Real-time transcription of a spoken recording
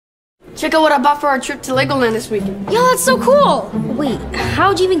Check out what I bought for our trip to Legoland this weekend. Yo, that's so cool. Wait,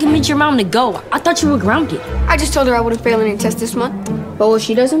 how'd you even convince your mom to go? I thought you were grounded. I just told her I wouldn't fail any tests this month. But what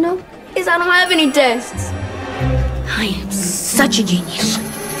she doesn't know is I don't have any tests. I am such a genius.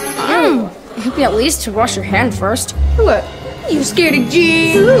 Maybe at least to wash your hand first. What? You scared of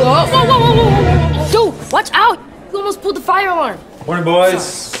G? Whoa. Dude, watch out. You almost pulled the fire alarm. Morning,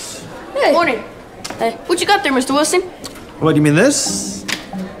 boys. Hey. Morning. Hey, what you got there, Mr. Wilson? What, you mean this?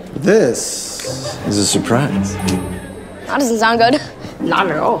 This is a surprise. That doesn't sound good. Not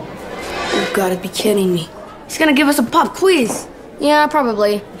at all. You gotta be kidding me. He's gonna give us a pop quiz. Yeah,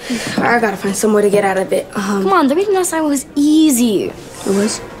 probably. I gotta find some way to get out of it. Come on, the reading last time was easy. It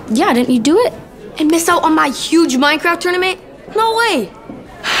was? Yeah, didn't you do it? And miss out on my huge Minecraft tournament? No way.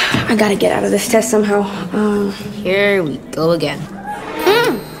 I gotta get out of this test somehow. Here we go again.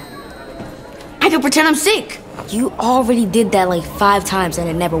 I can pretend I'm sick. You already did that like 5 times and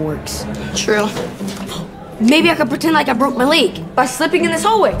it never works. True. Maybe I could pretend like I broke my leg by slipping in this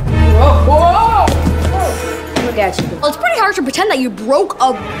hallway. Whoa! Look at you. Well, it's pretty hard to pretend that you broke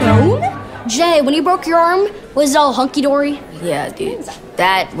a bone. Jay, when you broke your arm, was it all hunky-dory? Yeah, dude,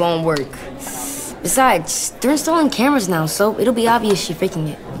 that won't work. Besides, they're installing cameras now, so it'll be obvious you're faking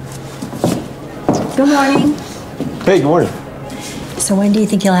it. Good morning. Hey, good morning. So when do you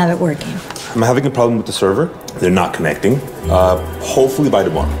think you'll have it working? I'm having a problem with the server. They're not connecting. Hopefully by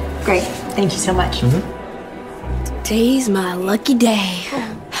tomorrow. Great. Thank you so much. Today's my lucky day.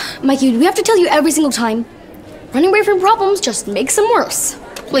 Mikey, do we have to tell you every single time? Running away from problems just makes them worse.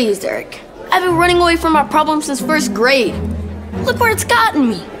 Please, Derek. I've been running away from my problems since 1st grade. Look where it's gotten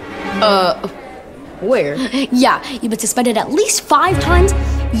me. Where? Yeah, you've been suspended at least 5 times.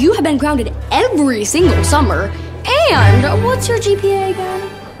 You have been grounded every single summer. And what's your GPA again?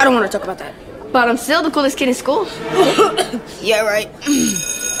 I don't want to talk about that. But I'm still the coolest kid in school. Yeah, right.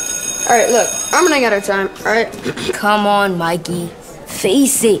 All right, look, I'm running out of time, all right? Come on, Mikey.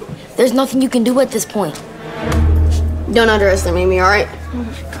 Face it. There's nothing you can do at this point. Don't underestimate me, all right? Oh,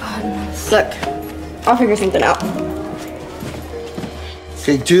 my God. Look, I'll figure something out.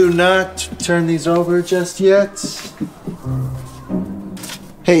 Okay, do not turn these over just yet.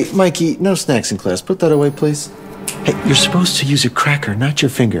 Hey, Mikey, no snacks in class. Put that away, please. Hey, you're supposed to use a cracker, not your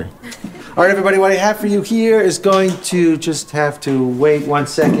finger. All right, everybody, what I have for you here is going to just have to wait 1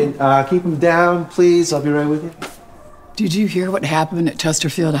 second. Keep them down, please. I'll be right with you. Did you hear what happened at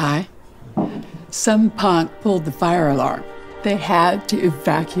Chesterfield High? Some punk pulled the fire alarm. They had to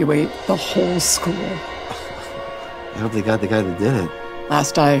evacuate the whole school. I hope they got the guy that did it.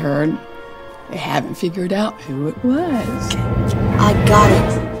 Last I heard, they haven't figured out who it was. I got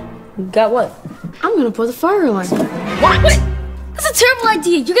it. Got what? I'm gonna pull the fire alarm. What? That's a terrible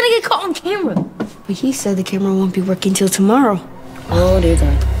idea. You're gonna get caught on camera. But he said the camera won't be working till tomorrow. Oh, dear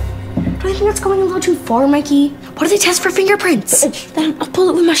God. Do you think that's going a little too far, Mikey? What if they test for fingerprints? Then I'll pull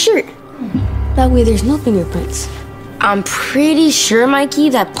it with my shirt. That way there's no fingerprints. I'm pretty sure, Mikey,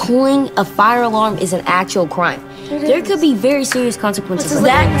 that pulling a fire alarm is an actual crime. There could be very serious consequences of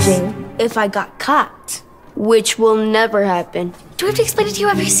that. If I got caught, which will never happen. Do I have to explain it to you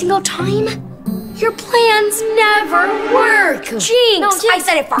every single time? Your plans never work. Jinx! No, I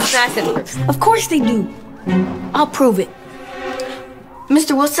said it first. I said it first. Of course they do. I'll prove it.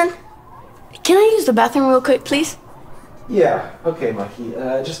 Mr. Wilson, can I use the bathroom real quick, please? Yeah, okay, Mikey.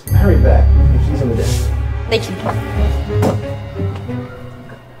 Just hurry back. She's on the desk. Thank you.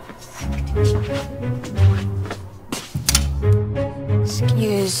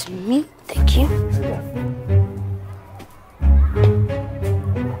 Excuse me. Thank you.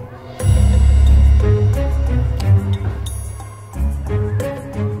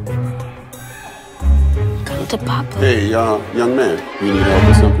 Come to Papa. Hey, young man, you need help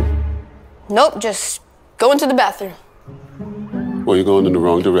with something? Nope, just go into the bathroom. Well, you're going in the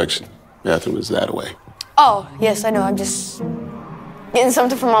wrong direction. Bathroom is that way. Oh, yes, I know. I'm just getting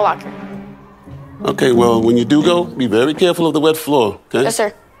something from my locker. Okay, well, when you do go, be very careful of the wet floor, okay? Yes,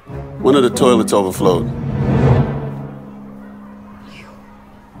 sir. One of the toilets overflowed.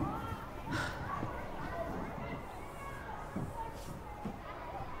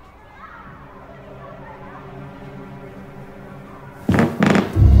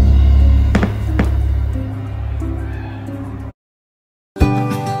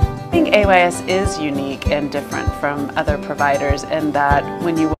 I think AYS is unique and different from other providers in that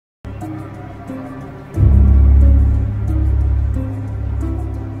when you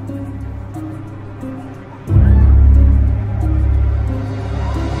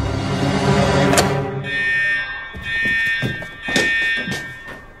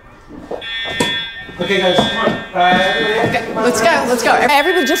Okay, guys, come on. Everybody, Let's go, let's go.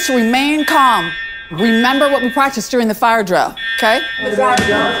 Everybody just remain calm. Remember what we practiced during the fire drill, okay? Let's go.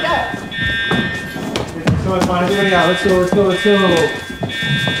 So much fun. Everybody out. Let's go, let's go, let's go.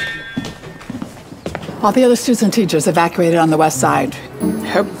 All the other students and teachers evacuated on the west side.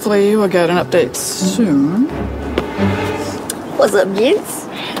 Hopefully we'll get an update soon. What's up, gents?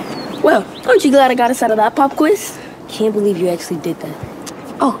 Well, aren't you glad I got us out of that pop quiz? Can't believe you actually did that.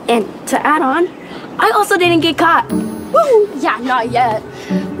 Oh, and to add on, I also didn't get caught. Woo! Yeah, not yet.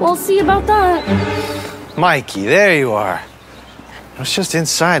 We'll see about that. Mikey, there you are. I was just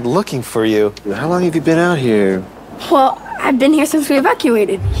inside looking for you. How long have you been out here? Well, I've been here since we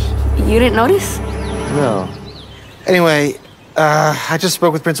evacuated. You didn't notice? No. Anyway, I just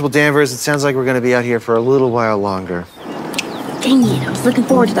spoke with Principal Danvers. It sounds like we're going to be out here for a little while longer. Dang it, I was looking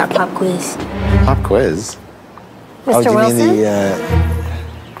forward to that pop quiz. Pop quiz? Mr. you Wilson?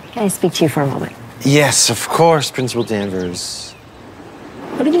 mean Can I speak to you for a moment? Yes, of course, Principal Danvers.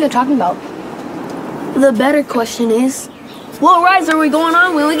 What are you guys talking about? The better question is, what rides are we going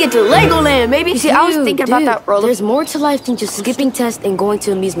on when we get to Legoland, baby? See, I was thinking about that roller. There's more to life than just skipping tests and going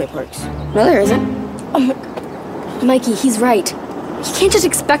to amusement parks. No, there isn't. Mikey, he's right. You can't just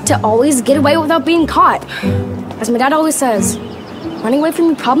expect to always get away without being caught. As my dad always says, running away from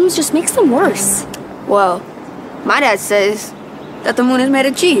your problems just makes them worse. Well, my dad says that the moon is made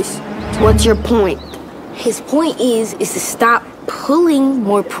of cheese. What's your point? His point is to stop pulling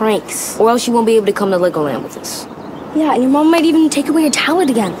more pranks, or else you won't be able to come to Legoland with us. Yeah, and your mom might even take away your talent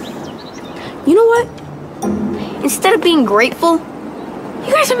again. You know what? Instead of being grateful,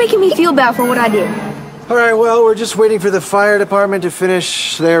 you guys are making me feel bad for what I did. All right, well, we're just waiting for the fire department to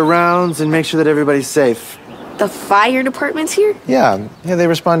finish their rounds and make sure that everybody's safe. The fire department's here? Yeah, they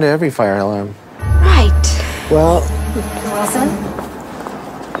respond to every fire alarm. Right. Well, Wilson?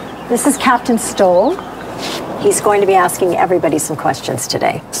 This is Captain Stoll. He's going to be asking everybody some questions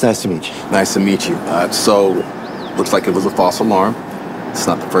today. it's nice to meet you. Nice to meet you. So, looks like it was a false alarm. It's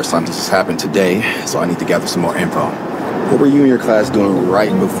not the first time this has happened today, so I need to gather some more info. What were you and your class doing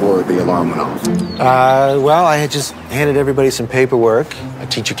right before the alarm went off? Well, I had just handed everybody some paperwork. A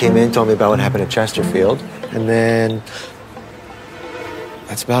teacher came in, told me about what happened at Chesterfield, and then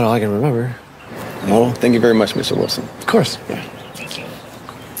that's about all I can remember. Well, thank you very much, Mr. Wilson. Of course. Yeah.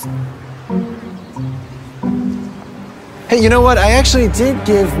 Hey, you know what? I actually did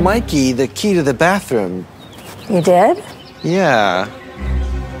give Mikey the key to the bathroom. You did? Yeah.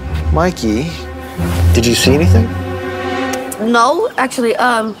 Mikey, did you see anything? No, actually,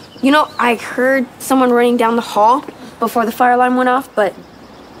 you know, I heard someone running down the hall before the fire alarm went off, but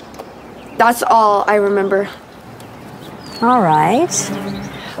that's all I remember. All right.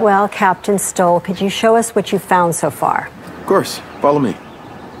 Well, Captain Stoll, could you show us what you found so far? Of course. Follow me.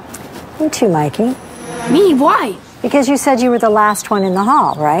 You too, Mikey. Me? Why? Because you said you were the last one in the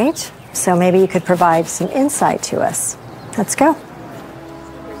hall, right? So maybe you could provide some insight to us. Let's go.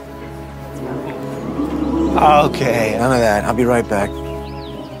 Okay, none of that. I'll be right back.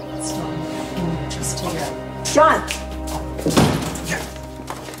 John!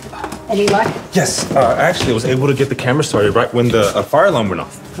 Any luck? Yes, actually, I was able to get the camera started right when the fire alarm went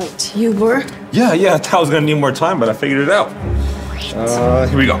off. You were? Yeah, I thought I was gonna need more time, but I figured it out.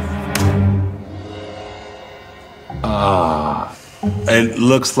 Here we go. It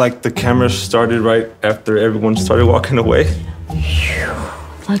looks like the camera started right after everyone started walking away.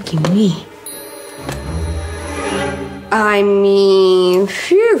 Lucky me. I mean,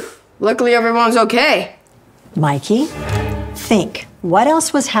 phew. Luckily everyone's okay. Mikey, think. What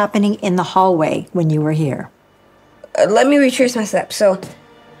else was happening in the hallway when you were here? Let me retrace my steps. So,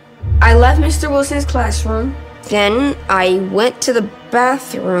 I left Mr. Wilson's classroom. Then I went to the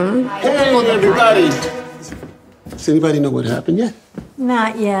bathroom. Hey, everybody! Does anybody know what happened yet?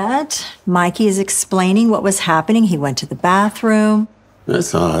 Not yet. Mikey is explaining what was happening. He went to the bathroom.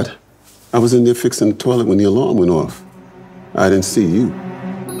 That's odd. I was in there fixing the toilet when the alarm went off. I didn't see you.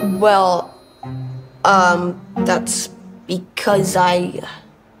 Well, that's because I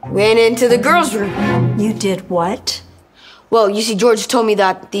ran into the girls' room. You did what? Well, you see, George told me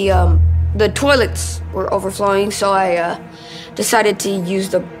that the toilets were overflowing, so I decided to use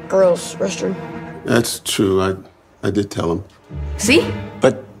the girls' restroom. That's true. I did tell him. See?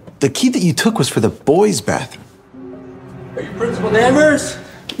 But the key that you took was for the boys' bathroom. Are you Principal Danvers?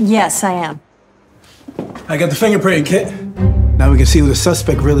 Yes, I am. I got the fingerprint kit. Now we can see who the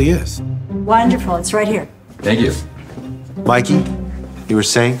suspect really is. Wonderful. It's right here. Thank you. Mikey, you were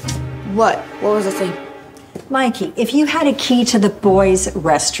saying? What? What was the thing? Mikey, if you had a key to the boys'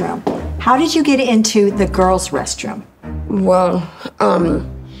 restroom, how did you get into the girls' restroom? Well,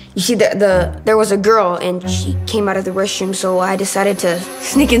 You see, there was a girl, and she came out of the restroom, so I decided to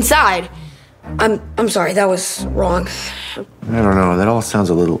sneak inside. I'm sorry, that was wrong. I don't know, that all sounds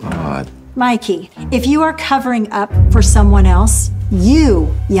a little odd. Mikey, if you are covering up for someone else,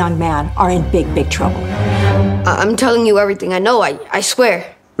 you, young man, are in big, big trouble. I'm telling you everything I know, I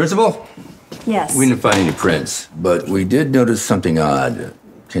swear. Principal? Yes. We didn't find any prints, but we did notice something odd.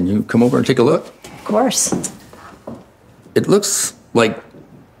 Can you come over and take a look? Of course. It looks like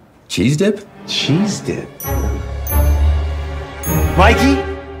cheese dip? Cheese dip? Mikey?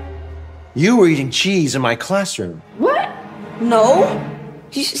 You were eating cheese in my classroom. What? No.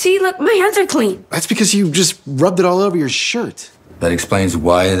 You see, look, my hands are clean. That's because you just rubbed it all over your shirt. That explains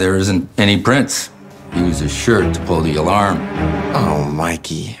why there isn't any prints. Use a shirt to pull the alarm. Oh,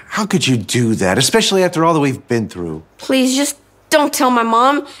 Mikey, how could you do that, especially after all that we've been through? Please, just don't tell my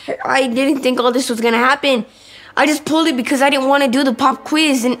mom. I didn't think all this was gonna happen. I just pulled it because I didn't want to do the pop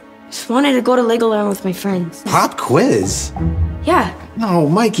quiz and just wanted to go to Legoland with my friends. Pop quiz? Yeah. No,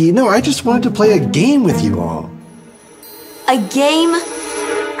 Mikey, no, I just wanted to play a game with you all. A game?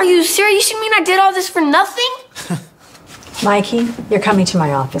 Are you serious? You mean I did all this for nothing? Mikey, you're coming to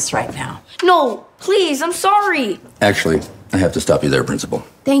my office right now. No, please, I'm sorry. Actually, I have to stop you there, Principal.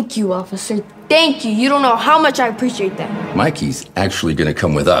 Thank you, officer. Thank you. You don't know how much I appreciate that. Mikey's actually gonna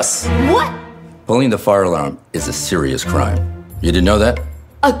come with us. What? Pulling the fire alarm is a serious crime. You didn't know that?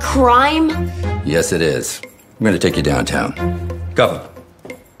 A crime? Yes, it is. I'm gonna take you downtown. Come.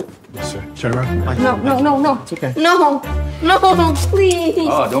 Yes, sir. Turn around. No. It's okay. No, please.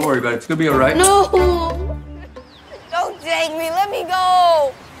 Oh, don't worry about it. It's gonna be all right. No. Don't take me. Let me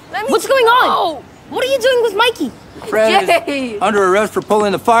go. What's going on? What are you doing with Mikey? Fred is under arrest for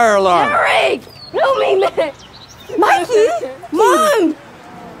pulling the fire alarm. Eric! No, man. Mikey? Mom!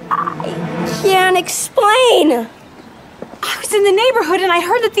 I can't explain. I was in the neighborhood and I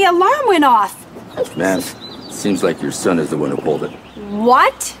heard that the alarm went off. Man, seems like your son is the one who pulled it.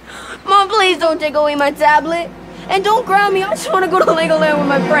 What? Mom, please don't take away my tablet. And don't ground me. I just want to go to Legoland with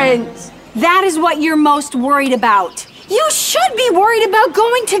my friends. That is what you're most worried about. You should be worried about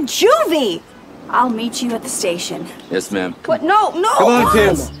going to juvie. I'll meet you at the station. Yes, ma'am. What? No. Come on,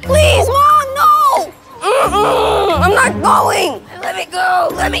 kids. Please, Mom, no. I'm not going. Let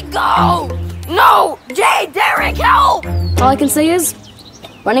me go. No. Jay, Derek, help. All I can say is,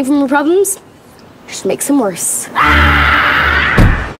 running from your problems just makes them worse. Ah!